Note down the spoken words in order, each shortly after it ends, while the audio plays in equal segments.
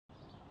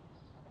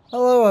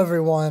Hello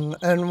everyone,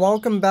 and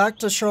welcome back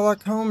to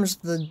Sherlock Holmes,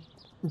 the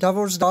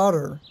Devil's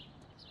Daughter.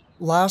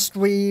 Last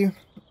we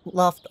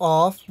left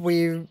off,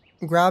 we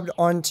grabbed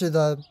onto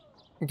the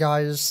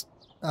guy's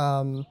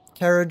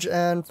carriage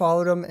and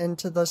followed him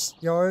into this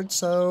yard,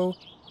 so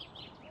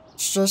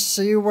let's just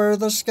see where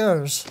this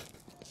goes.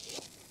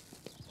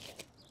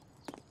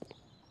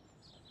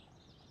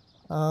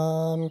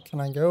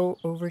 Can I go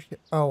over here?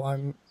 Oh,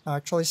 I'm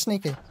actually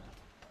sneaky.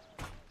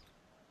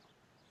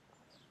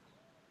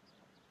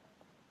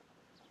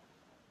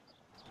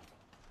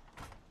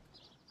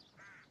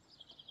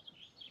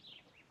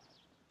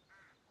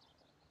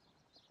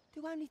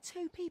 Do only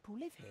 2 people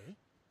live here?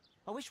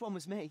 I wish one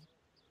was me.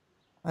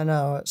 I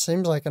know, it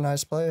seems like a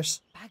nice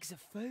place. Bags of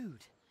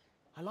food.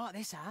 I like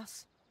this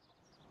house.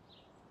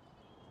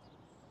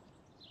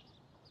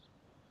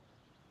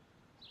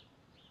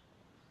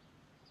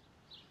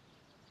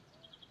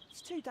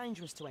 It's too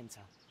dangerous to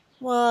enter.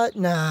 What?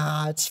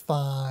 Nah, it's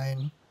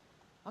fine.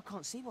 I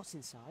can't see what's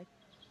inside.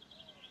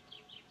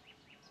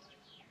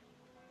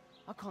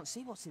 I can't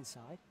see what's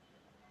inside.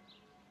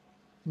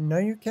 No,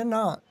 you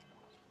cannot.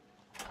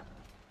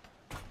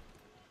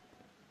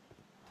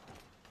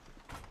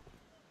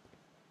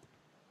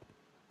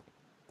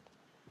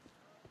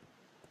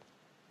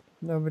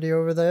 Nobody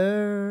over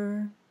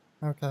there?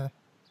 Okay.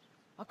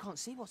 I can't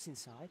see what's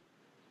inside.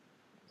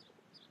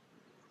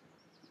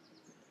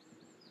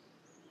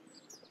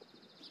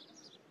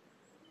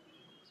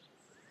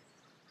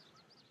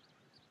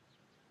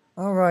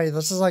 Alright,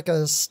 this is like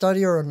a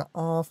study or an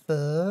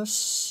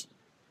office.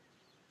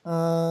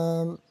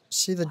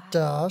 See the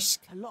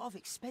desk. A lot of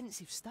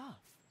expensive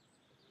stuff.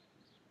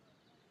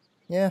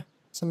 Yeah,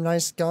 some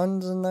nice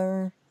guns in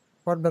there.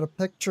 Quite a bit of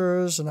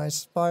pictures, a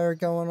nice fire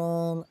going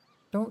on.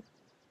 Don't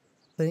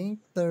think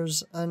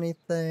there's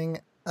anything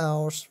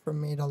else for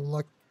me to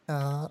look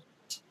at.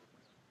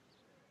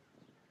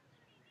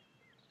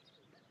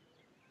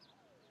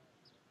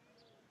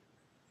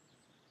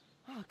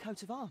 Ah, a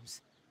coat of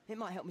arms. It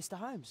might help Mr.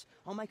 Holmes.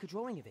 I'll make a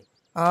drawing of it.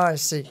 Ah, I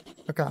see.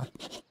 Okay.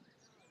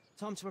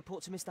 Time to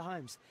report to Mr.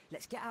 Holmes.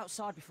 Let's get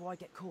outside before I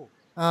get caught.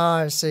 Ah,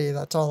 I see.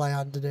 That's all I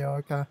had to do.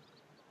 Okay.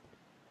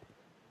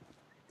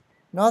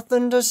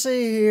 Nothing to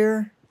see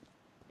here.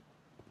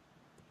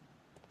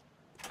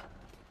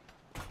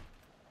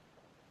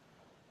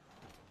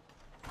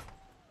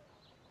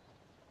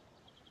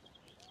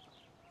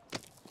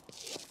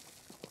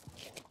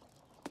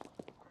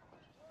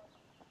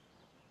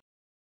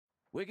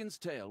 Wigan's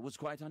tale was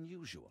quite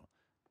unusual.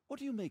 What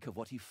do you make of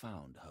what he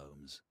found,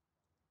 Holmes?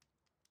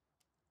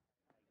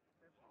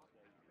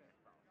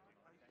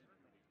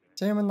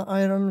 Examine the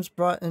items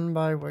brought in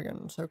by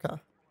Wiggins. Okay.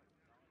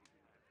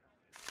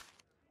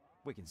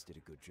 Wiggins did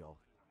a good job.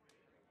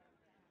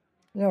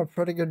 Yeah,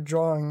 pretty good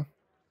drawing.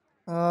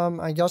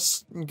 I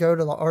guess go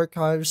to the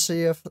archives,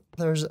 see if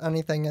there's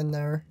anything in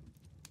there.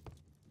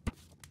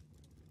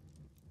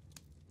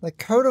 The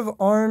coat of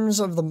arms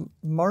of the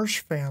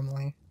Marsh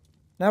family.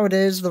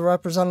 Nowadays, the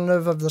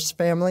representative of this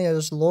family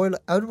is Lord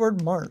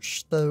Edward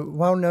Marsh, the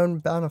well-known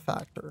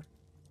benefactor.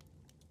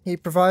 He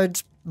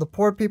provides the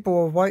poor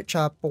people of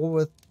Whitechapel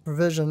with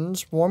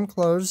provisions, warm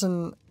clothes,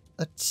 and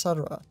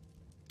etc.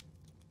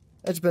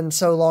 It's been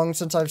so long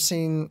since I've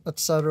seen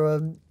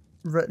etc.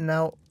 written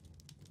out.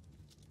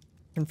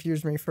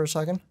 Confused me for a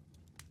second.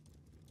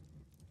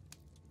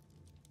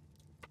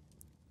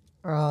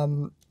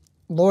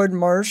 Lord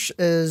Marsh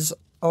is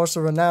also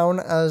renowned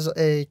as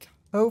a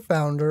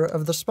co-founder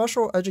of the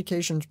Special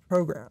Education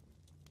Program,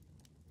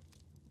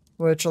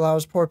 which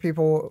allows poor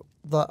people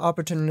the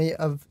opportunity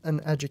of an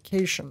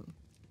education.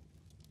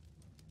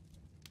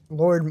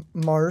 Lord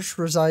Marsh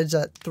resides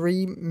at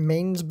 3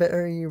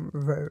 Mainsbury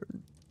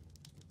Road.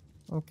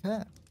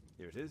 Okay.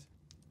 Here it is.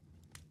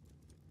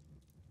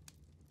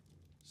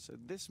 So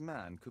this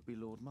man could be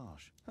Lord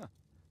Marsh. Huh.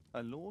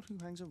 A lord who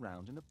hangs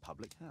around in a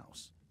public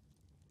house.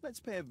 Let's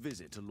pay a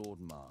visit to Lord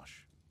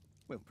Marsh.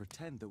 We'll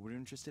pretend that we're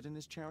interested in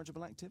his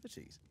charitable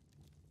activities.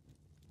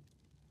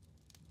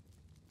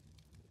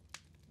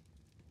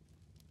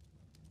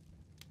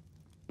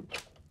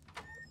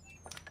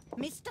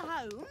 Mr.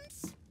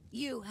 Holmes,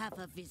 you have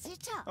a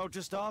visitor. Oh,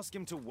 just ask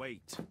him to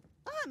wait.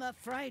 I'm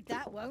afraid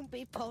that won't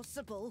be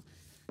possible.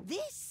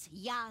 This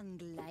young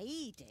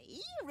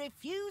lady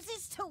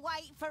refuses to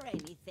wait for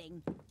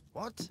anything.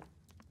 What?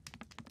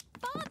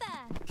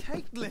 Father!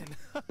 Caitlin!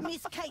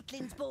 Miss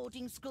Caitlin's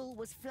boarding school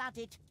was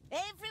flooded.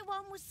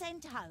 Everyone was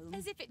sent home.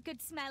 As if it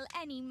could smell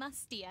any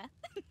mustier.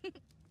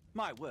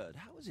 My word,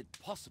 how is it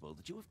possible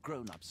that you have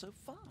grown up so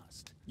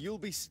fast? You'll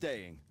be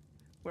staying.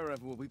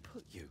 Wherever will we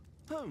put you?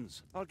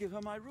 Holmes, I'll give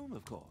her my room,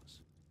 of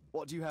course.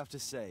 What do you have to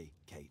say,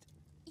 Kate?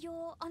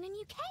 You're on a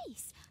new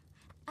case.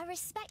 A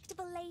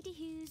respectable lady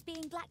who's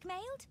being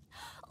blackmailed?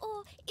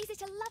 Or is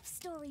it a love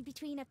story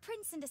between a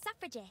prince and a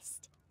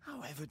suffragist?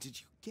 However did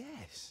you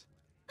guess?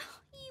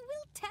 You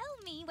will tell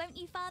me, won't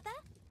you, Father?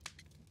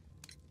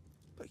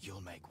 But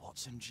you'll make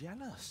Watson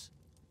jealous.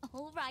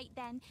 All right,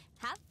 then.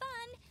 Have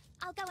fun.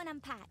 I'll go and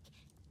unpack.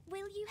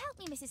 Will you help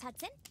me, Mrs.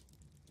 Hudson?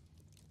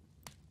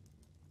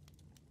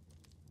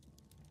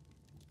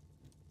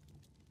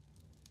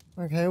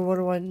 Okay, what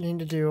do I need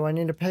to do? I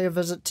need to pay a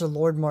visit to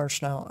Lord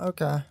Marsh now.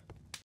 Okay.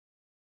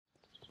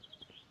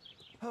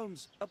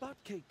 Holmes, about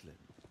Caitlin.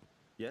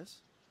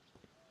 Yes?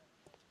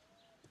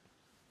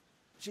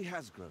 She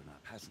has grown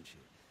up, hasn't she?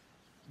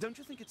 Don't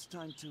you think it's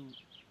time to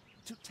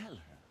tell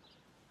her?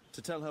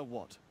 To tell her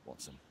what,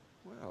 Watson?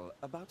 Well,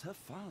 about her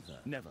father.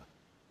 Never.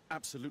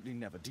 Absolutely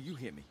never. Do you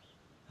hear me?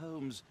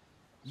 Holmes,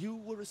 you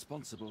were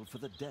responsible for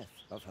the death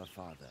of her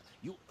father.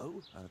 You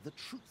owe her the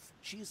truth.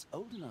 She is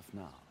old enough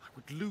now. I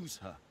would lose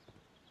her.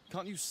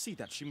 Can't you see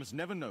that? She must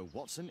never know,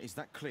 Watson. Is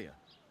that clear?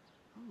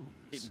 Holmes.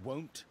 It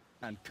won't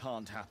and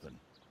can't happen.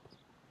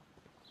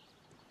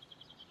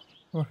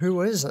 Well,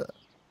 who is it?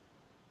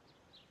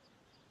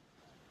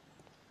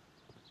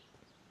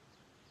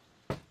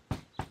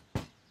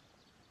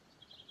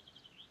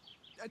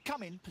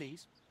 Come in,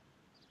 please.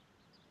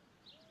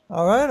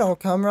 Alright, I'll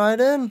come right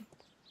in.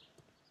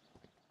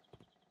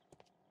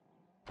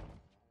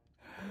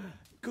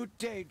 Good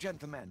day,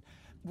 gentlemen.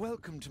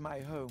 Welcome to my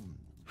home.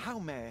 How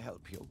may I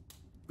help you?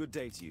 Good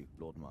day to you,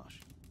 Lord Marsh.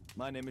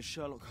 My name is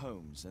Sherlock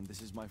Holmes, and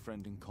this is my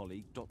friend and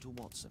colleague, Dr.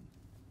 Watson.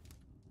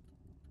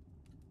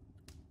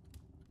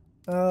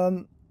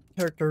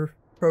 Character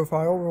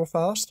profile real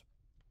fast.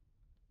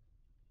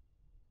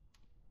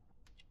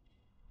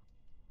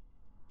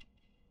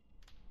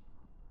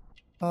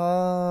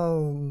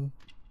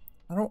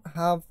 I don't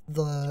have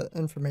the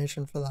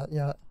information for that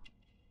yet.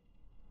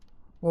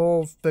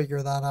 We'll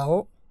figure that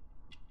out.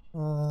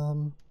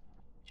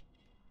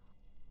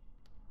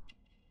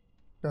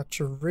 Got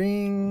your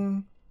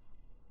ring.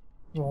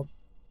 Well,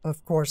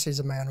 of course he's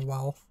a man of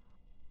wealth.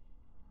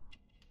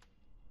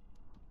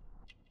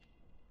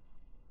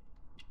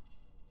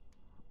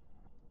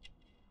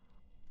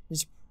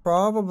 He's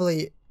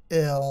probably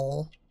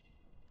ill.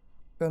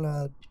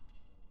 Gonna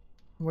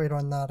wait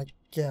on that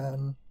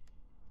again.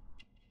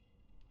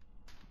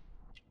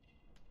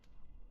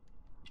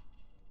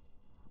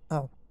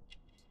 Oh.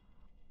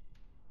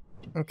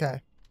 Okay.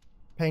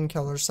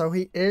 Painkillers. So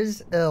he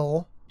is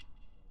ill.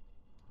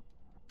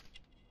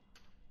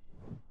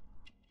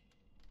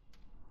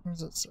 What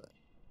does it say?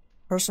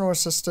 Personal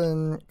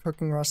assistant,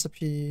 cooking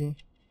recipe.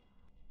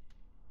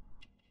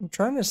 I'm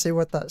trying to see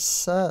what that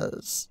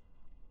says.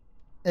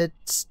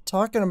 It's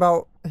talking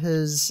about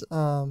his,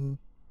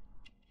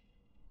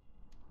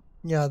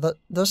 yeah,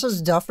 this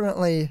is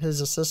definitely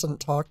his assistant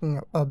talking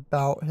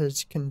about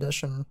his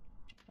condition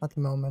at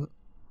the moment.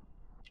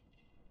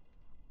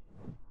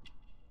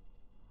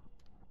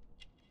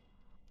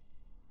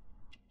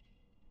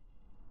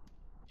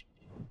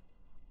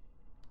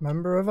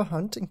 Member of a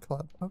hunting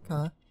club.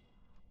 Okay.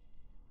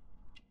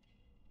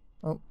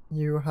 Oh,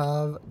 you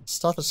have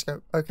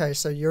stethoscope. Okay,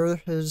 so you're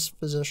his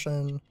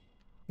physician.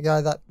 The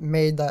guy that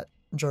made that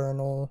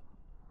journal.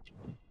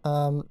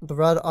 The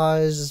red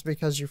eyes is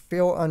because you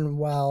feel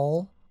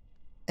unwell.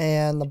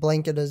 And the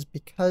blanket is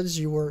because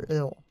you were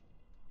ill.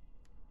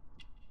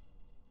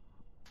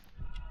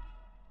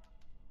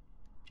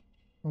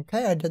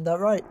 Okay, I did that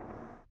right.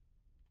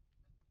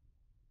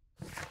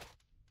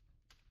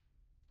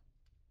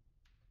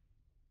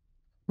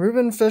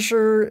 Reuben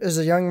Fisher is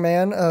a young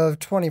man of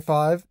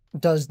 25.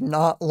 Does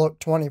not look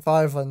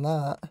 25 in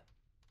that.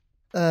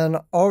 And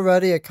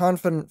already a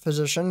confident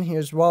physician, he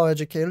is well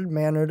educated,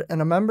 mannered,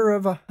 and a member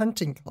of a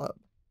hunting club.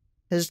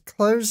 His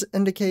clothes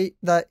indicate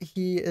that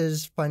he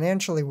is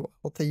financially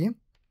wealthy.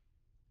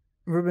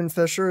 Reuben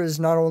Fisher is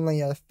not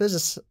only a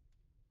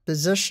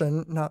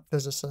physician, not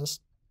physicist.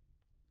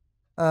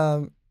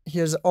 He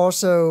is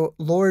also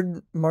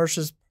Lord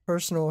Marsh's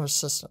personal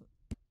assistant.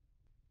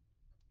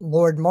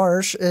 Lord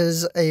Marsh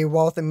is a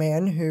wealthy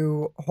man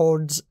who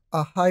holds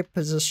a high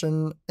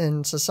position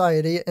in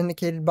society,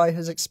 indicated by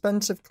his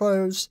expensive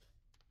clothes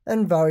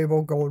and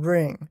valuable gold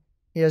ring.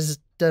 He has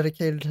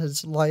dedicated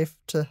his life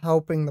to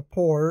helping the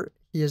poor.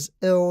 He is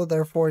ill,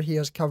 therefore he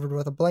is covered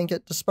with a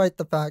blanket, despite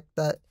the fact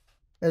that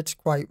it's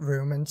quite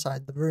warm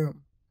inside the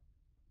room.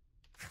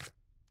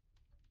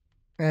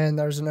 And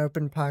there's an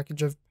open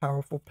package of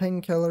powerful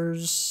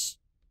painkillers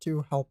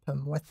to help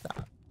him with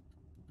that.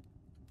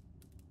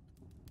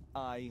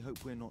 I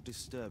hope we're not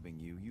disturbing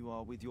you. You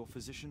are with your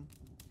physician?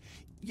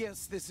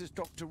 Yes, this is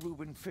Dr.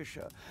 Reuben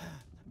Fisher.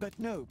 But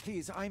no,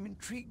 please, I'm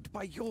intrigued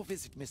by your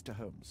visit, Mr.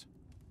 Holmes.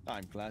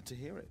 I'm glad to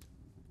hear it.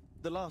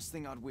 The last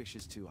thing I'd wish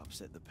is to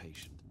upset the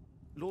patient.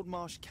 Lord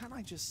Marsh, can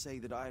I just say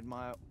that I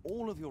admire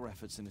all of your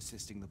efforts in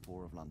assisting the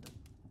poor of London?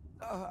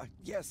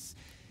 Yes.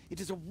 It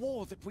is a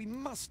war that we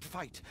must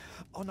fight,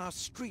 on our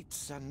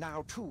streets and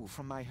now too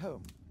from my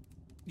home.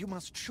 You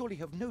must surely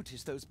have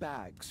noticed those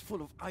bags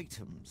full of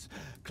items,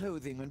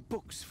 clothing and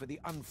books for the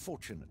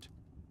unfortunate.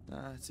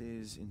 That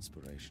is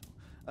inspirational.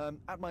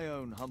 At my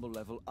own humble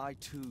level, I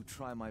too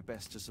try my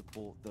best to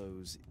support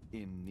those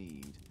in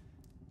need.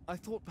 I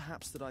thought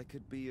perhaps that I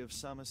could be of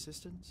some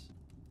assistance.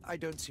 I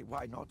don't see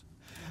why not.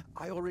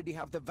 I already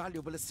have the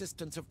valuable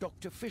assistance of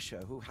Dr.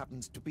 Fisher, who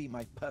happens to be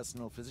my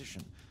personal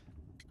physician.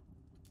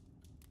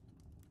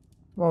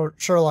 Well,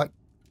 Sherlock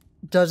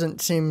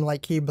doesn't seem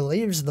like he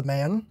believes the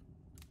man.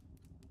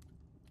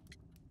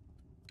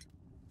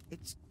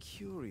 It's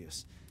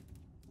curious.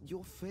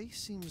 Your face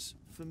seems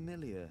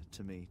familiar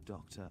to me,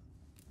 Doctor.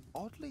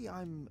 Oddly,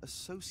 I'm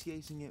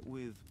associating it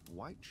with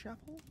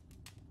Whitechapel?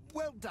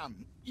 Well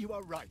done. You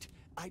are right.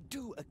 I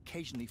do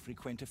occasionally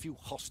frequent a few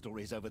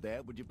hostelries over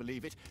there, would you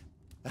believe it?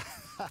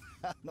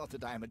 Not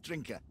that I am a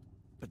drinker.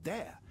 But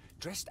there,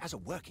 dressed as a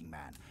working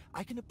man,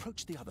 I can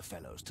approach the other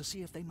fellows to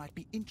see if they might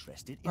be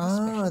interested in a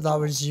special that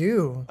job. was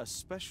you. A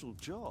special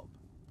job?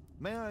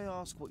 May I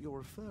ask what you're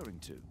referring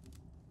to?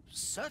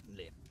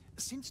 Certainly.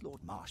 Since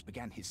Lord Marsh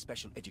began his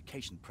special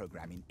education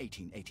program in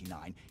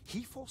 1889,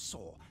 he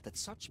foresaw that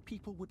such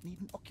people would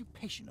need an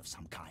occupation of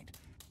some kind.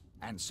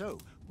 And so,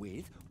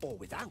 with or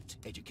without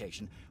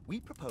education, we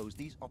propose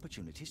these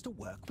opportunities to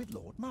work with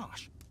Lord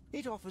Marsh.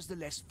 It offers the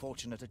less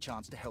fortunate a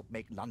chance to help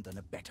make London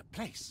a better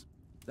place.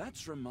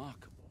 That's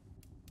remarkable.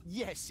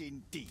 Yes,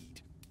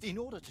 indeed. In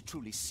order to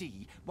truly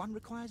see, one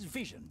requires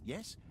vision,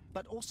 yes?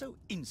 But also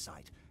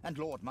insight. And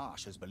Lord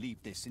Marsh has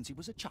believed this since he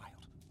was a child.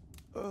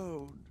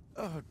 Oh,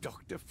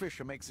 Dr.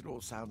 Fisher makes it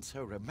all sound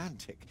so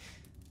romantic.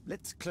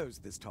 Let's close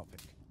this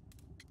topic.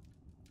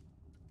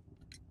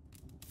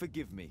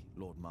 Forgive me,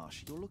 Lord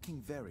Marsh. You're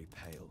looking very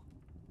pale.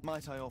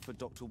 Might I offer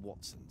Dr.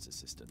 Watson's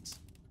assistance?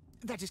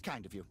 That is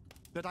kind of you.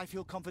 But I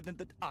feel confident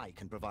that I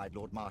can provide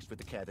Lord Marsh with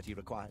the care that he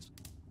requires.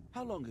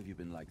 How long have you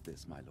been like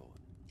this, my lord?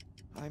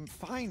 I'm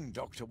fine,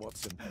 Dr.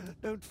 Watson.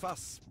 Don't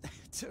fuss.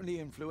 It's only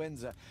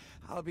influenza.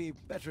 I'll be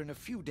better in a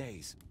few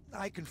days.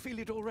 I can feel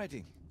it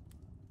already.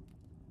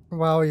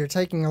 Well, you're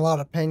taking a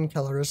lot of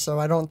painkillers, so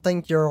I don't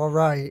think you're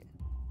alright.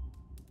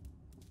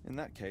 In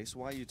that case,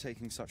 why are you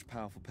taking such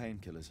powerful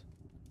painkillers?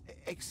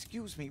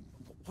 Excuse me,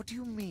 what do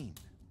you mean?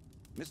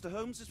 Mr.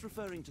 Holmes is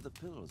referring to the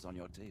pills on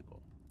your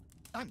table.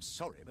 I'm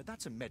sorry, but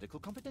that's a medical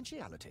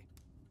confidentiality.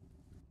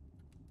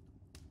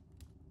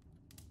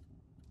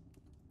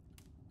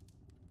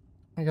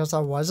 I guess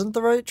that wasn't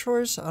the right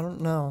choice? I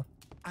don't know.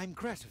 I'm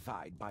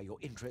gratified by your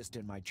interest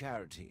in my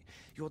charity.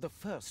 You're the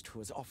first who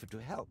has offered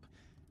to help.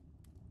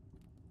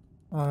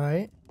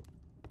 Alright.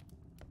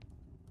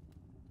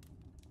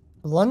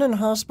 London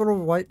Hospital,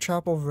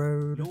 Whitechapel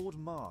Road. Lord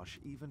Marsh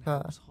even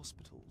helps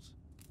hospitals.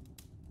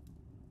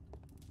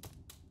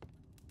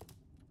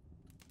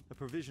 A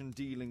provision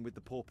dealing with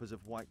the paupers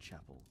of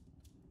Whitechapel.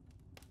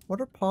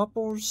 What are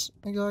paupers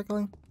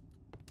exactly? I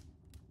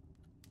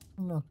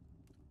don't know.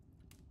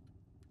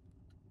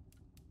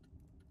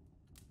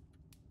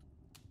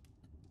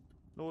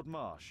 Lord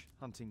Marsh,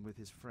 hunting with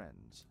his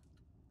friends.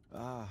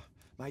 Ah,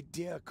 my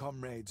dear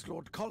comrades,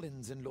 Lord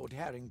Collins and Lord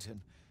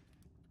Harrington.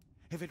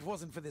 If it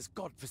wasn't for this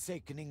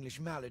godforsaken English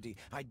malady,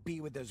 I'd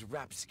be with those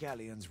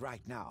rapscallions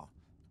right now.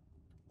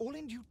 All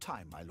in due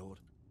time, my lord.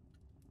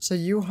 So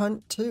you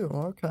hunt too,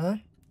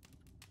 okay.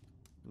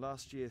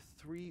 Last year,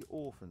 3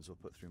 orphans were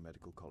put through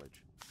medical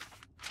college.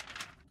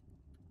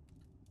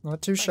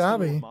 Not too Thanks to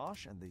shabby. Lord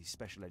Marsh and the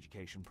special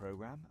education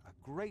program, a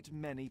great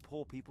many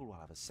poor people will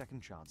have a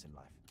second chance in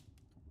life.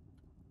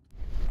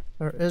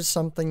 There is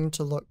something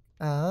to look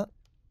at.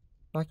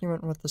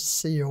 Document with the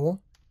seal.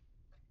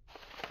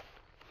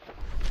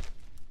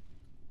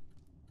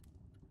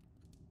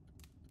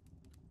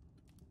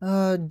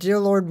 Dear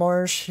Lord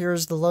Marsh,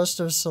 here's the list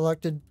of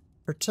selected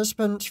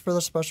participants for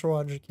the special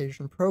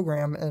education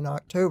program in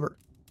October.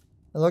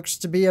 It looks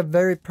to be a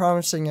very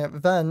promising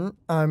event.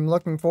 I'm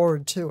looking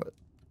forward to it.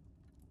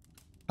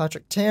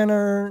 Patrick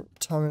Tanner,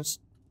 Thomas...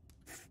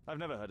 I've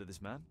never heard of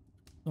this man.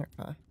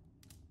 Okay.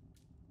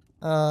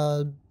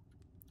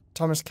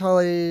 Thomas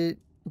Kelly,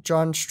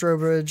 John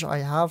Strobridge, I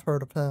have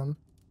heard of him.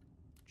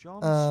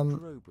 John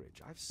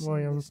Strobridge, I've seen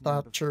William this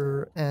name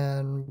Thatcher, before.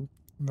 and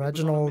It was on a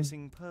Reginald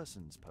missing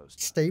persons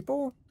poster.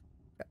 Staple?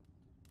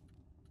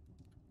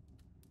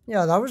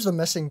 Yeah, that was the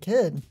missing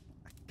kid.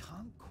 I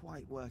can't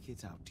quite work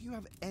it out. Do you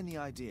have any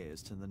idea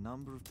as to the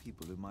number of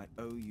people who might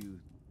owe you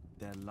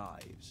their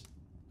lives?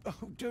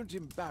 Oh, don't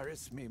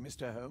embarrass me,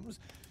 Mr. Holmes.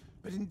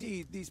 But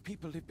indeed, these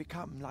people have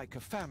become like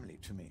a family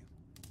to me.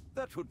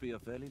 That would be a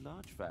fairly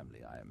large family,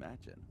 I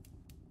imagine.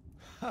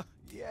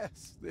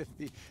 Yes,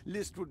 the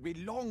list would be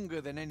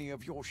longer than any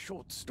of your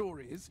short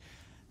stories.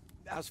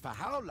 As for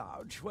how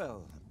large,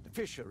 well,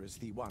 Fisher is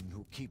the one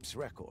who keeps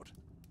record.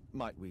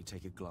 Might we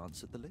take a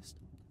glance at the list?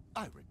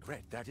 I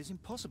regret that is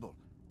impossible.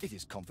 It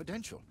is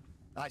confidential.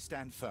 I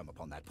stand firm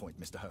upon that point,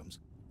 Mr. Holmes.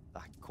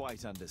 I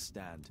quite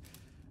understand.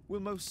 We'll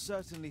most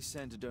certainly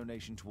send a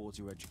donation towards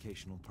your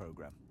educational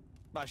program.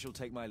 I shall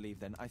take my leave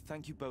then. I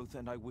thank you both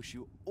and I wish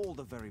you all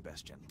the very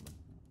best, gentlemen.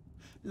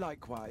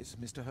 Likewise,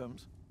 Mr.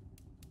 Holmes.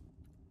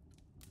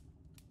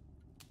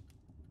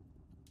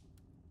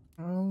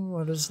 Oh,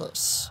 what is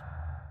this?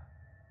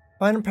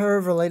 Find a pair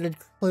of related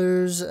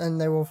clues and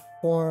they will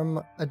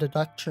form a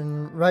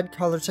deduction. Red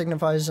color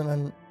signifies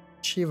an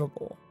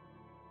achievable.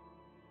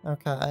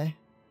 Okay.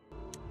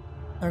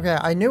 Okay,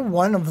 I knew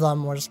one of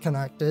them was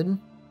connected.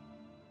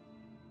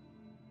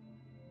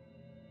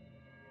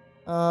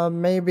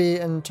 Maybe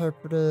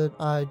interpreted.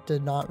 I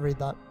did not read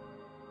that.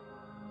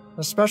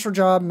 A special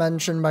job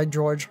mentioned by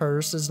George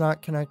Hurst is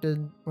not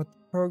connected with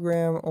the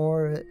program,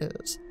 or it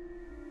is.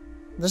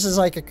 This is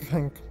like a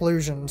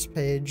conclusions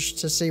page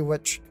to see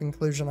which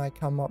conclusion I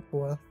come up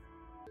with.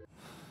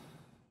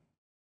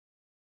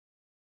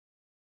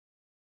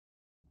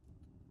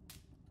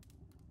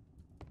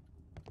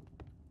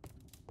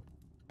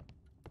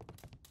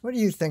 What do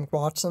you think,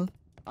 Watson?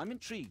 I'm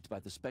intrigued by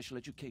the special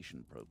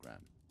education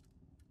program.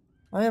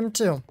 I am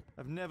too.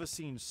 I've never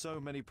seen so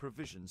many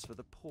provisions for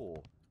the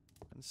poor,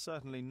 and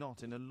certainly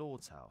not in a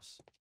lord's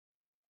house.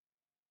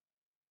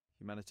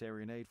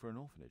 Humanitarian aid for an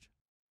orphanage.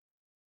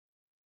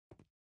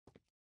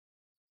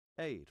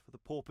 Aid for the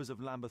paupers of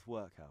Lambeth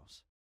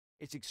Workhouse.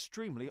 It's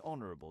extremely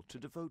honourable to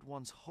devote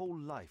one's whole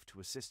life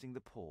to assisting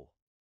the poor.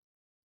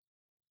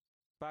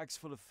 Bags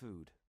full of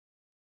food.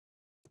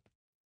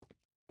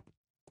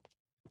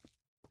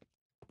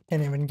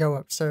 Can't even go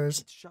upstairs.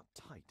 It's shut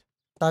tight.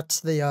 That's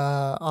the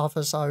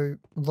office I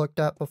looked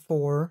at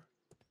before.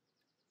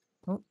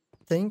 I don't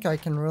think I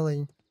can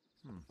really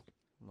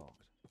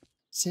Locked.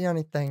 see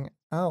anything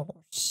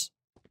else.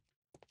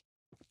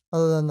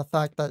 Other than the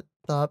fact that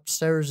the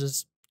upstairs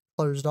is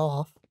closed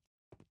off.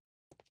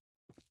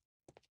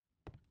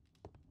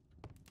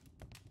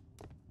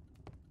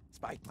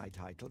 Despite my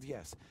title,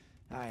 yes,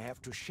 I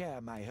have to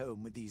share my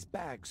home with these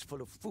bags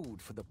full of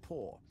food for the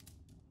poor.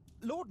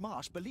 Lord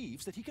Marsh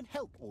believes that he can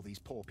help all these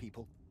poor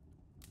people.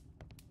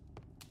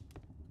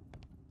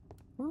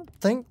 I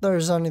don't think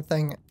there's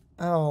anything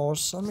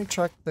else. Let me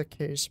check the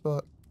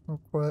casebook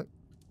real quick.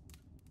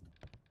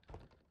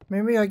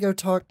 Maybe I go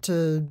talk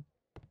to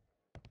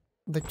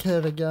the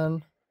kid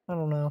again. I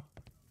don't know.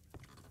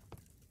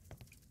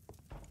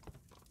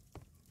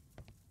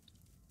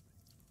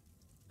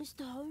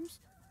 Mr. Holmes,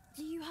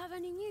 do you have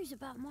any news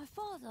about my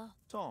father?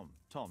 Tom,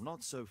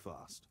 not so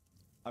fast.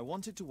 I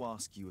wanted to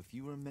ask you if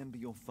you remember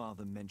your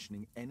father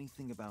mentioning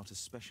anything about a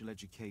special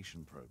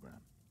education program.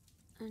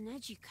 An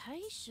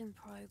education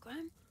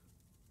program?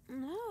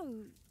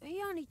 No, he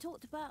only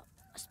talked about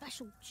a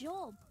special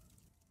job.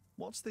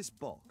 What's this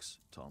box,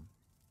 Tom?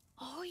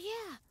 Oh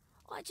yeah,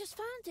 I just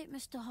found it,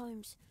 Mr.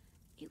 Holmes.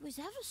 It was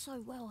ever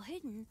so well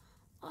hidden.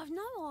 I've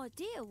no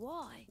idea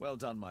why. Well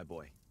done, my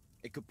boy.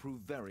 It could prove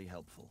very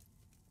helpful.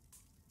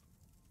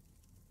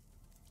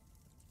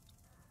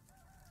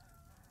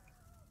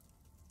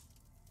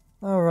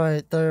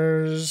 Alright,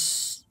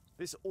 there's...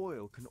 This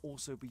oil can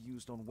also be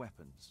used on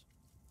weapons.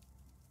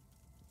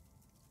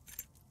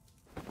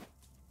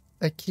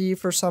 a key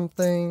for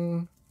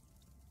something.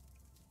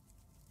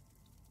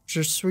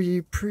 Je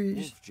suis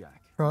pris. Wolfjack.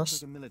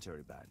 Trust. Like a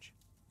military badge.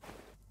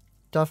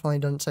 Definitely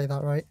didn't say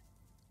that right.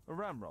 A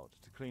ramrod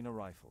to clean a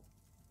rifle.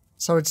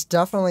 So it's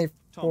definitely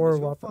Tom, for a does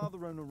your weapon.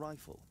 father own a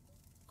rifle?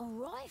 A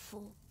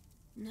rifle?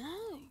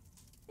 No.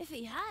 If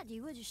he had, he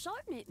would have shown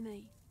it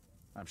me.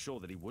 I'm sure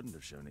that he wouldn't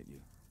have shown it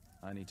you.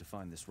 I need to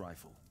find this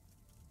rifle.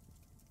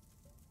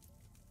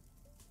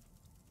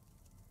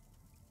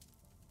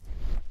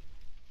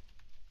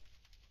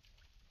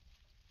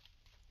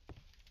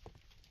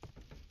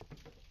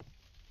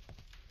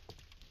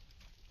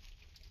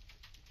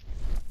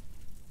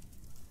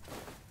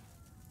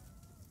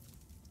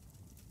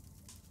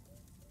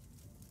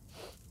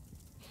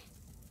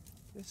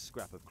 This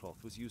scrap of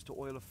cloth was used to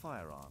oil a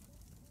firearm.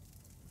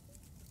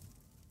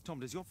 Tom,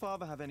 does your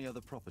father have any other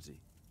property?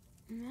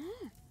 No.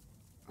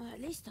 Well, at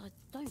least I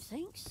don't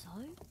think so.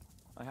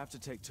 I have to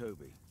take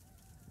Toby.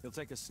 He'll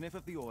take a sniff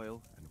of the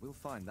oil, and we'll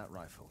find that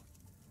rifle.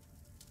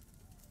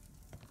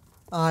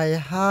 I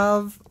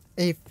have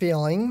a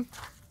feeling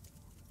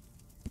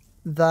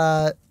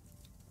that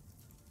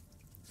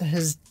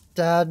his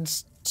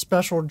dad's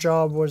special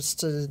job was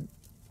to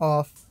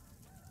off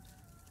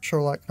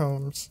Sherlock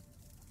Holmes.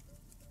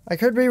 I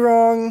could be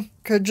wrong,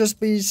 could just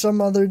be some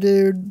other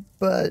dude,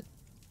 but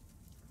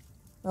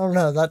I don't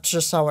know, that's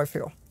just how I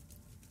feel.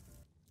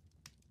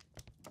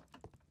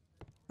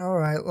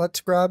 Alright, let's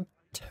grab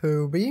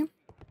Toby.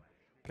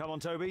 Come on,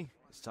 Toby.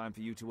 It's time for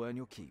you to earn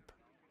your keep.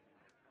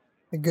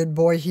 The good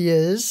boy he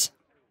is.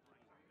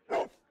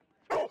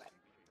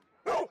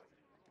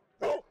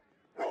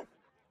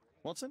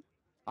 Watson?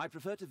 I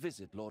prefer to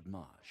visit Lord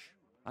Marsh.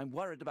 I'm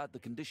worried about the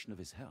condition of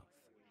his health.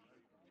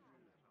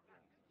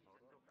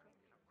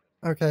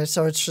 Okay,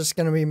 so it's just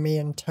gonna be me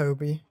and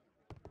Toby.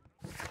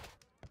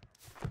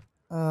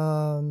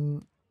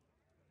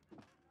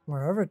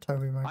 Wherever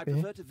Toby I might be.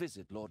 prefer to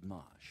visit Lord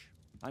Marsh.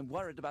 I'm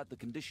worried about the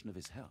condition of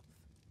his health.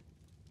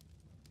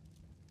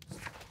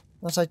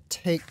 Unless I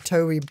take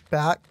Toby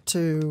back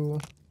to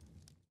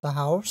the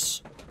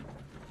house.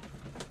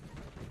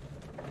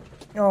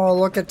 Oh,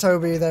 look at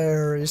Toby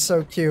there. He's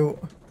so cute.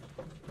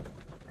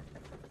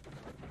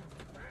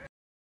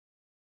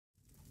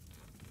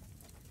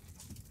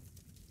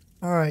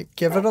 Alright,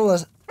 give it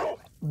a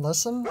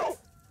listen.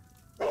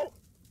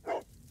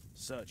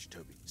 Search,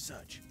 Toby.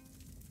 Search.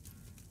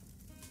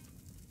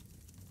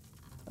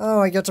 Oh,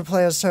 I get to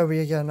play as Toby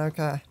again.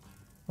 Okay.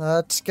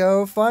 Let's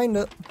go find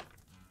it.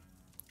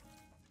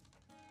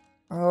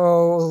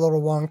 Oh, a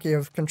little wonky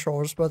of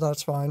controls, but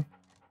that's fine.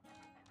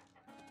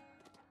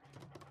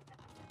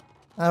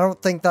 I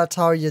don't think that's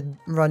how you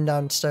run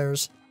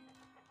downstairs.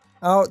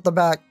 Out the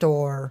back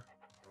door.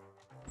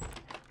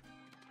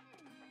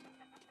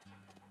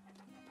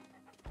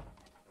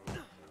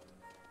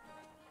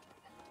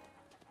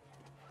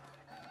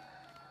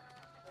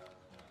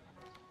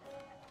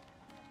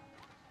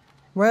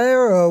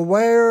 Where, oh,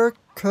 where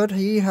could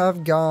he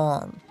have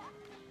gone?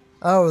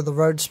 Oh, the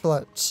road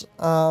splits.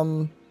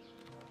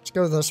 Let's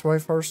go this way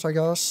first, I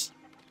guess.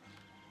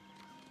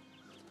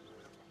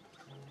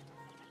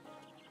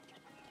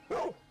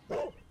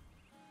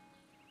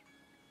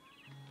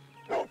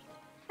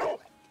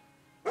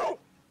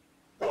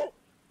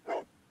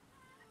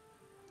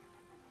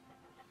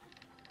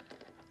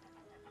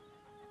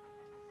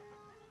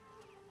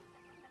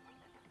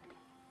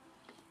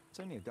 It's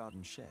only a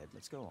garden shed.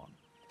 Let's go on.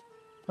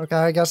 Okay,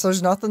 I guess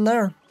there's nothing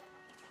there.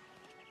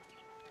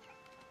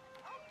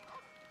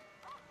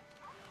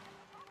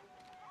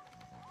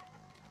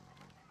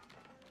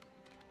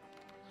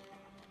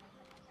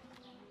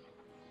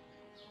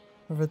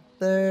 Over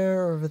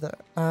there, over there.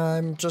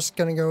 I'm just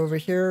gonna go over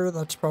here.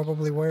 That's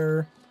probably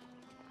where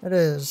it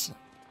is.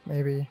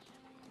 Maybe.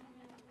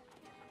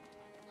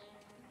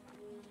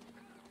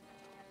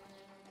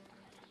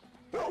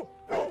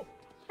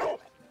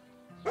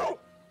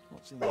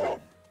 What's in there?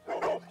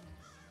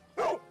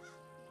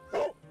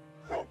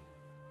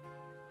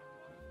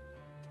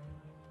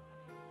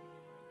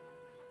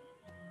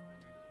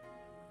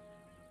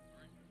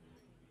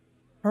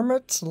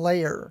 Hermit's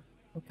Lair.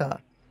 Okay.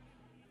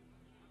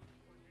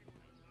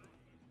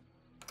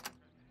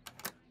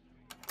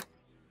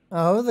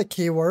 Oh, the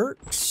key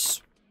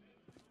works.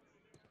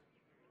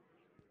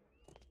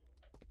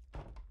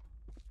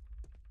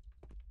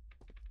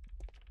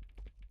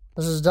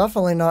 This is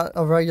definitely not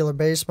a regular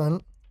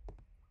basement.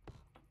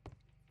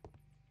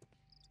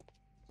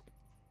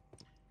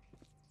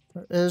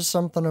 There is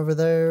something over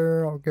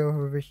there. I'll go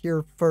over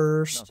here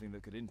first. Nothing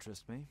that could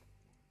interest me.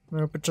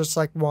 Nope, it's just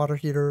like water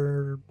heater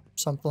or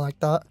something like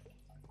that.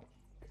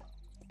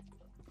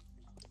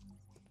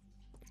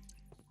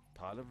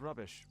 Pile of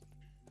rubbish.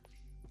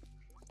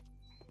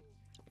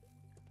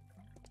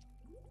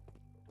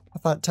 I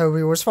thought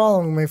Toby was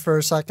following me for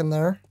a second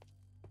there.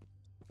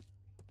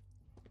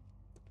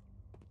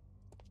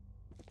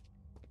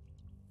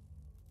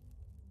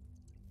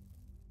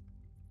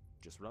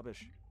 Just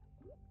rubbish.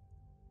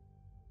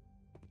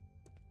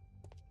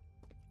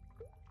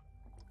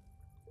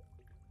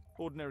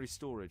 Ordinary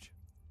storage.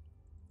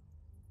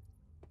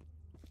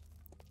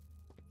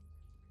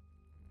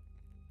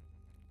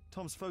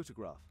 Tom's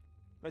photograph.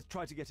 Let's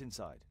try to get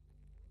inside.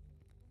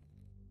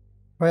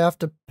 Do I have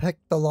to pick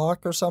the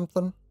lock or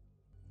something?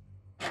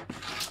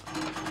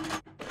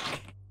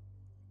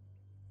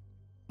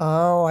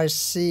 Oh, I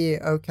see.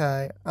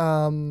 Okay.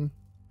 What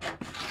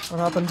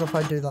happens if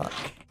I do that?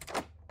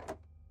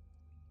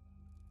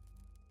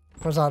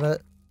 Was that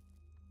it?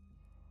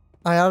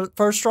 I had it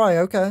first try,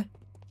 okay.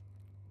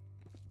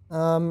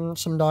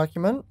 Some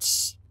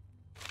documents.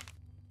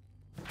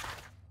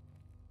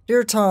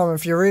 Dear Tom,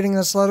 if you're reading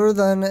this letter,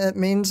 then it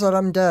means that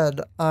I'm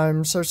dead.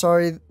 I'm so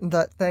sorry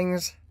that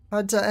things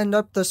had to end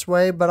up this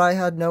way, but I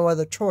had no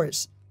other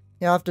choice.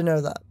 You have to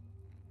know that.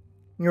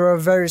 You're a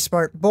very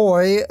smart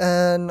boy,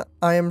 and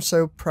I am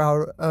so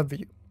proud of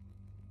you.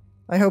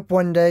 I hope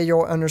one day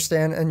you'll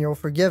understand and you'll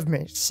forgive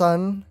me.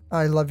 Son,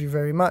 I love you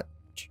very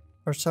much,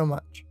 or so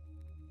much.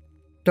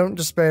 Don't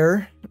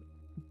despair.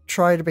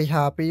 Try to be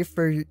happy,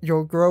 for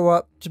you'll grow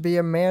up to be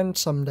a man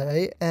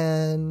someday,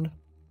 and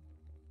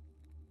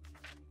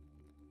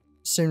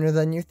sooner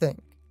than you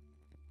think.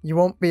 You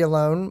won't be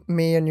alone.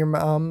 Me and your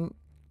mom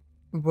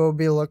will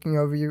be looking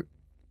over you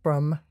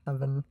from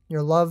heaven.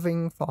 Your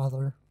loving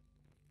father.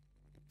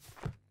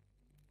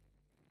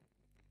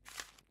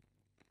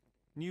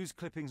 News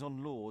clippings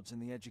on Lords in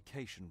the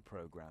education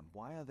program.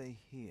 Why are they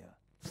here?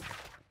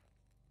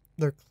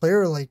 They're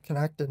clearly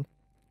connected.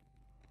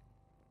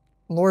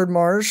 Lord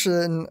Marsh,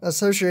 in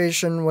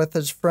association with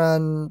his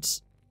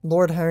friends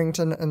Lord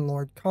Harrington and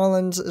Lord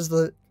Collins, is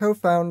the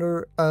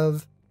co-founder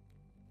of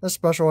the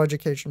special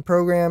education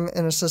program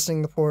in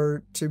assisting the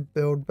poor to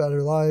build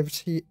better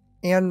lives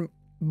and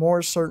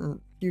more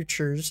certain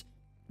futures.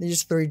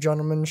 These three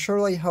gentlemen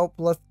surely help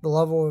lift the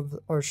level of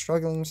our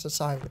struggling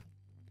society.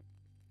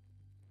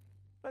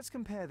 Let's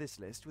compare this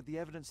list with the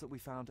evidence that we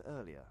found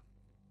earlier.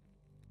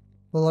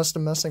 The list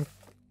of missing,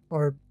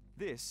 or...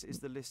 This is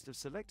the list of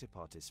selected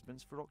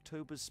participants for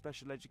October's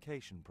special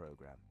education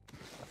program.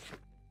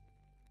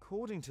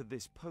 According to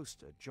this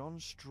poster, John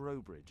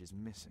Strobridge is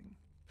missing.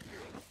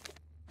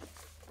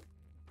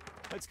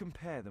 Let's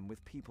compare them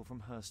with people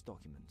from Hurst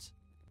documents.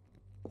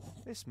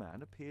 This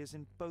man appears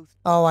in both...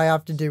 Oh, I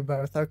have to do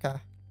both, okay.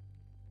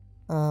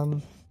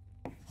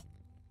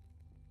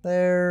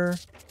 There...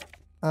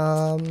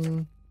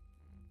 John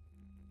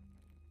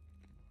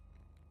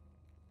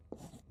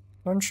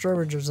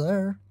Strobridge is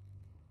there.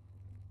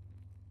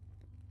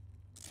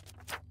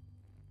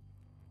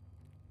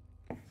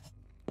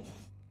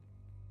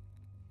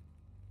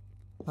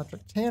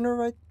 Patrick Tanner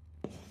right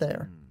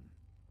there.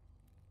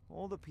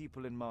 All the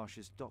people in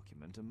Marsh's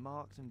document are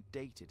marked and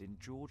dated in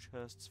George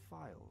Hurst's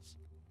files.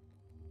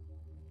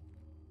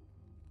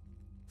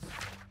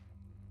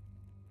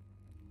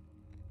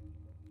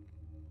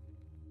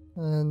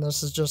 And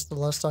this is just the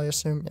list, I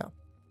assume, yeah.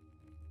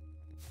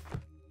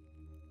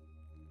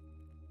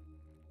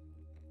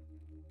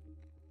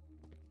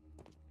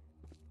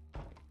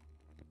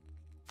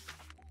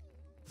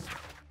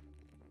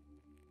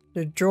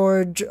 Dude,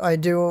 George, I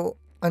do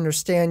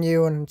understand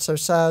you, and it's so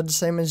sad.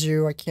 Same as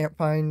you, I can't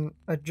find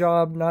a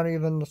job, not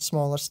even the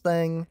smallest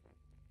thing.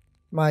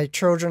 My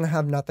children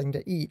have nothing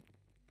to eat.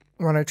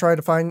 When I try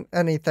to find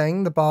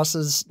anything, the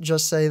bosses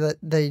just say that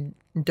they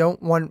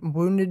don't want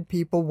wounded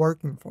people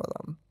working for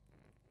them.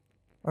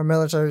 Our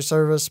military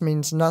service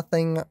means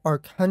nothing. Our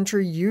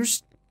country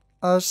used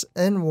us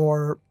in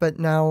war, but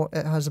now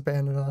it has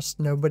abandoned us.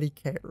 Nobody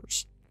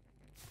cares.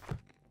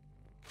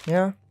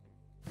 Yeah.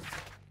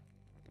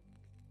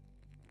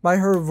 By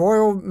Her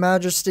Royal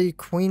Majesty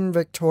Queen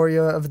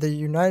Victoria of the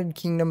United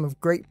Kingdom of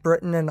Great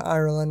Britain and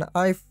Ireland,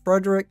 I,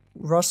 Frederick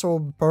Russell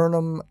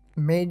Burnham,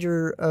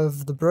 Major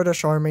of the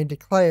British Army,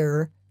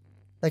 declare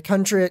the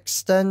country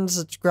extends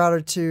its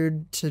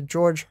gratitude to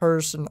George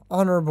Hurst, an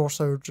honorable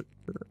soldier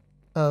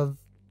of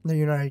the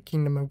United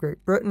Kingdom of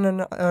Great Britain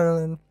and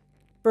Ireland,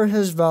 for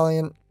his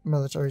valiant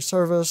military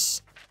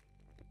service.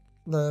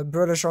 The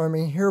British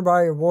Army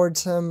hereby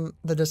awards him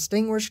the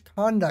Distinguished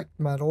Conduct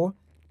Medal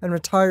and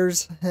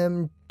retires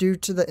him due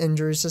to the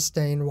injuries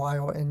sustained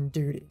while in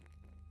duty.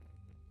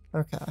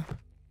 Okay.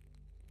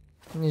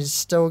 And he's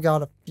still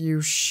got a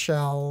few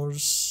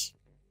shells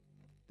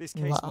This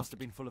case left. must have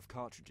been full of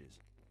cartridges.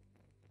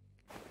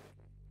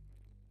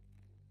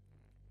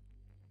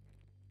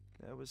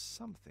 There was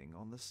something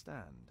on the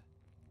stand.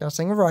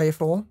 Guessing a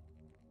rifle.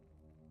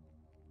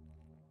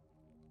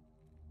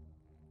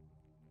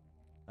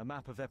 A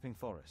map of Epping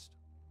Forest.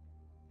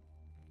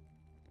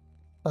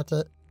 That's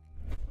it.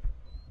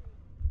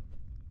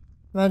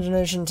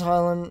 Imagination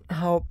talent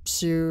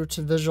helps you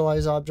to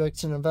visualize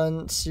objects and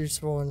events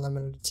useful in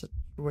limited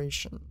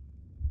situation.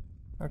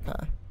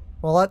 Okay.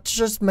 Well, let's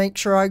just make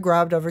sure I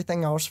grabbed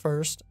everything else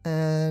first,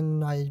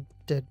 and I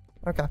did.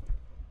 Okay.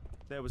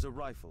 There was a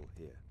rifle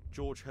here.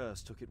 George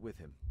Hurst took it with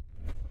him.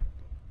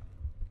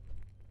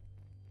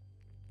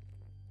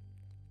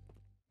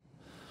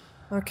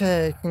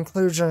 Okay,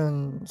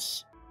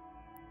 conclusions.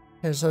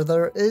 Okay, so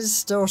there is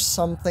still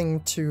something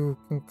to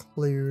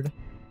conclude.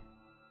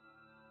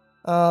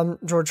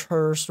 George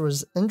Hurst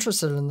was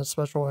interested in the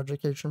special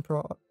education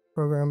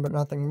program, but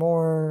nothing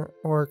more,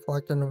 or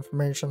collected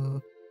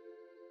information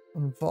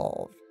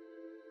involved.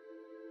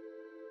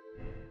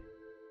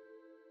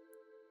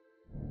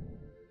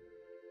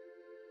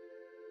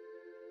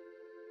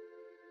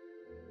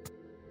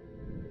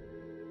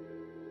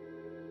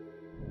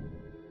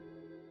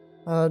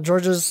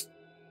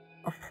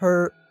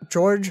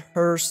 George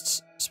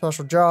Hurst's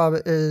special job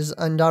is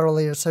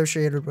undoubtedly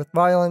associated with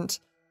violence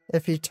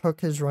if he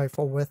took his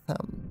rifle with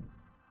him.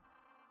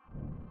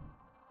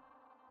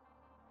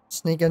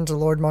 Sneak into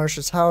Lord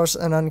Marsh's house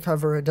and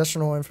uncover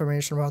additional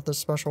information about the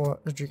special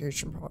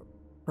education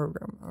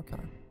program. Okay.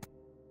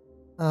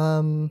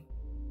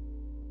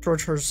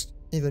 George Hurst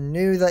either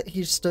knew that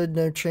he stood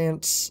no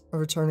chance of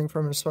returning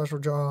from his special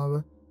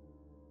job,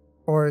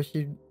 or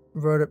he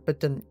wrote it but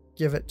didn't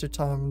give it to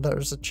Tom.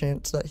 There's a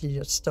chance that he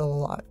is still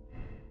alive.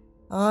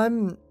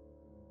 I'm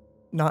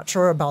not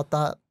sure about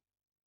that.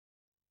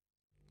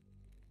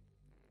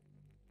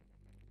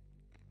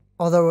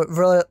 Although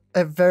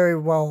it very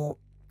well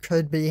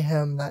could be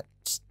him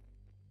that's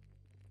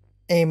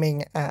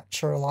aiming at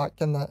Sherlock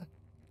in the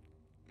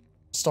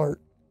start.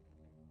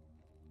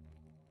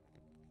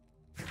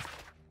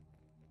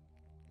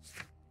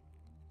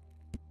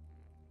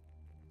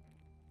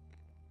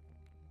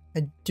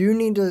 I do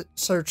need to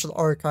search the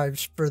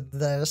archives for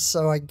this,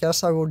 so I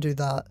guess I will do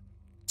that.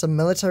 It's a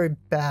military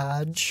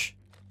badge.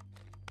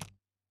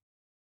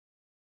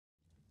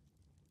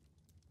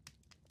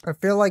 I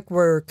feel like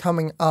we're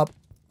coming up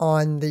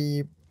on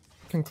the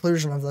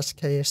conclusion of this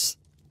case.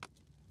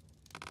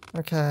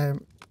 Okay.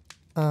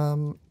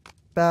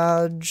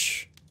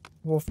 Badge.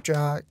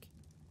 Wolfjack.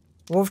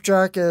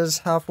 Wolfjack is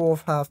half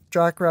wolf, half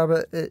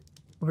jackrabbit. It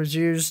was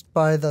used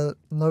by the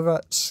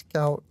Lovat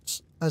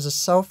Scouts as a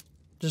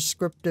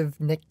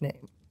self-descriptive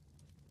nickname.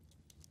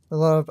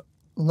 The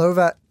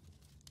Lovat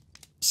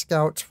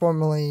Scouts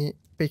formerly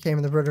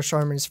became the British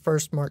Army's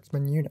first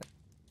marksman unit.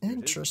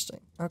 Interesting.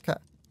 Okay.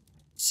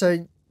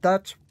 So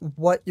that's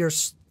what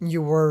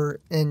you were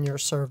in your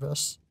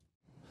service.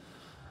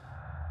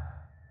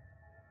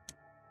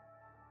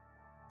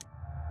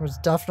 It was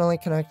definitely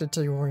connected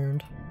to your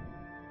wound.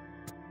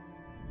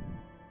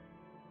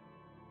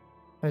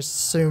 I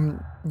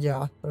assume,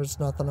 yeah, there's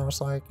nothing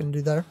else I can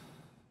do there.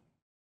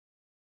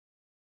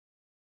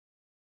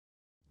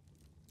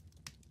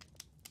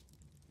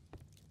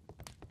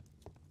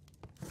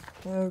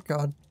 Oh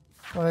god,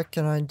 what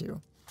can I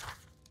do?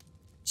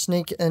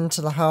 Sneak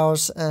into the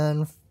house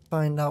and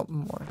find out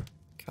more.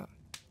 Okay.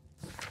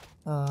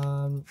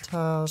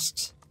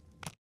 Tasks.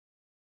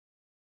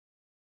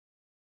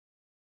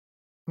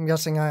 I'm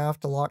guessing I have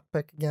to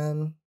lockpick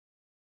again.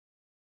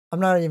 I'm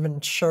not even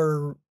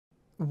sure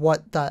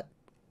what that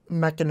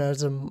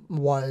mechanism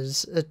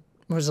was. It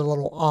was a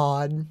little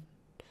odd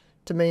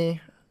to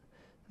me.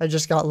 I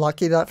just got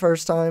lucky that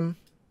first time.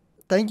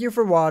 Thank you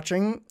for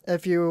watching.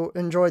 If you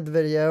enjoyed the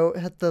video,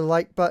 hit the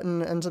like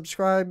button and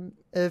subscribe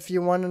if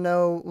you want to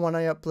know when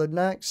I upload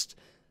next.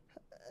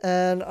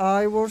 And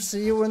I will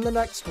see you in the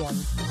next one.